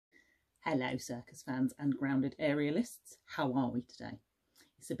Hello circus fans and grounded aerialists, how are we today?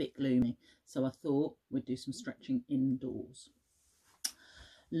 It's a bit gloomy, so I thought we'd do some stretching indoors.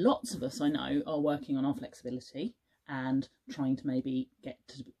 Lots of us I know are working on our flexibility and trying to maybe get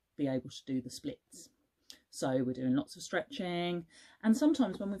to be able to do the splits. So we're doing lots of stretching, and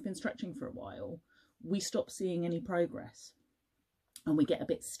sometimes when we've been stretching for a while, we stop seeing any progress and we get a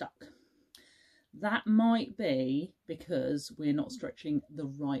bit stuck. That might be because we're not stretching the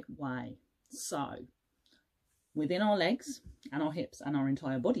right way. So within our legs and our hips and our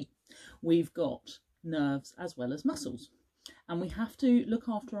entire body, we've got nerves as well as muscles. And we have to look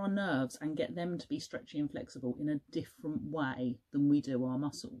after our nerves and get them to be stretchy and flexible in a different way than we do our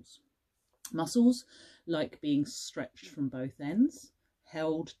muscles. Muscles like being stretched from both ends,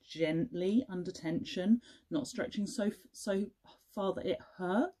 held gently under tension, not stretching so far that it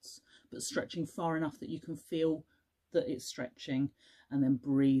hurts, but stretching far enough that you can feel that it's stretching, and then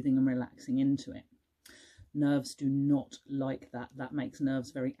breathing and relaxing into it. Nerves do not like that. That makes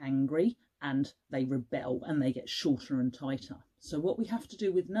nerves very angry and they rebel and they get shorter and tighter. So what we have to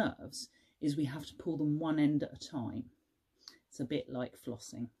do with nerves is we have to pull them one end at a time. It's a bit like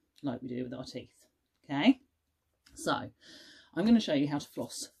flossing, like we do with our teeth. Okay, so I'm going to show you how to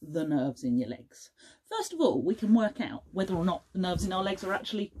floss the nerves in your legs. First of all, we can work out whether or not the nerves in our legs are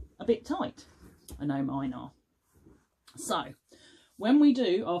actually a bit tight. I know mine are. So when we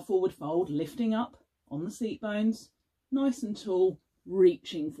do our forward fold, lifting up on the seat bones, nice and tall,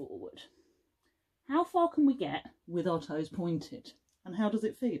 reaching forward. How far can we get with our toes pointed? And how does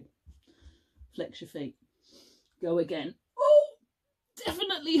it feel? Flex your feet. Go again. Oh,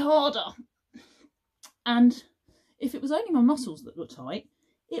 definitely harder. And if it was only my muscles that were tight,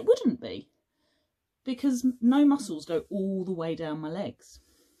 it wouldn't be, because no muscles go all the way down my legs.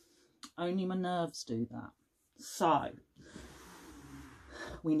 Only my nerves do that. So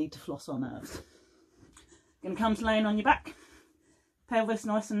we need to floss our nerves. Going to come to laying on your back, pelvis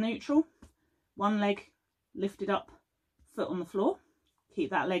nice and neutral, one leg lifted up, foot on the floor.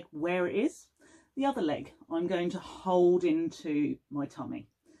 Keep that leg where it is. The other leg I'm going to hold into my tummy.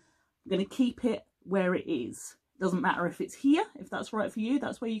 I'm going to keep it where it is. Doesn't matter if it's here, if that's right for you,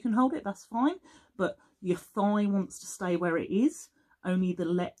 that's where you can hold it, that's fine. But your thigh wants to stay where it is. Only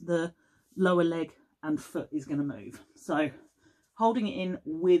the lower leg and foot is going to move. So holding it in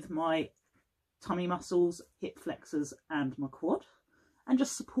with my tummy muscles, hip flexors and my quad, and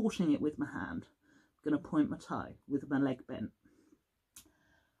just supporting it with my hand. I'm going to point my toe with my leg bent.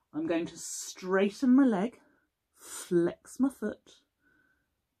 I'm going to straighten my leg, flex my foot,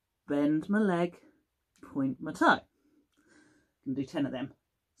 bend my leg, point my toe. You can do 10 of them.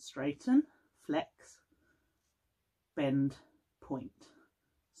 Straighten, flex, bend, point.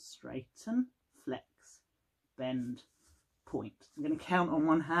 Straighten, flex, bend, point. I'm going to count on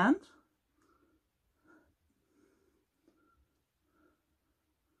one hand.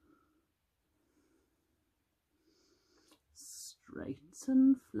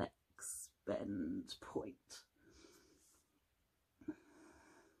 Straighten, flex, bend, point.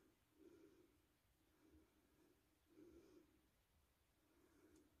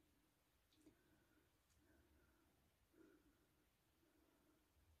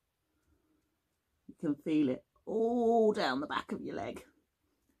 You can feel it all down the back of your leg.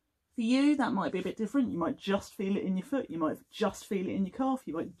 For you, that might be a bit different. You might just feel it in your foot. You might just feel it in your calf.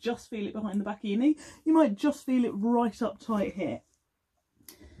 You might just feel it behind the back of your knee. You might just feel it right up tight here.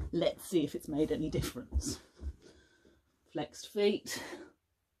 Let's see if it's made any difference. Flexed feet.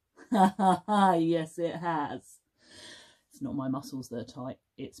 Yes, it has. It's not my muscles that are tight.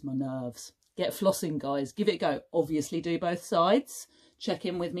 It's my nerves. Get flossing, guys. Give it a go. Obviously do both sides. Check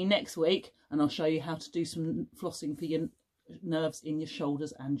in with me next week and I'll show you how to do some flossing for your nerves in your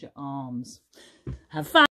shoulders and your arms. Have fun.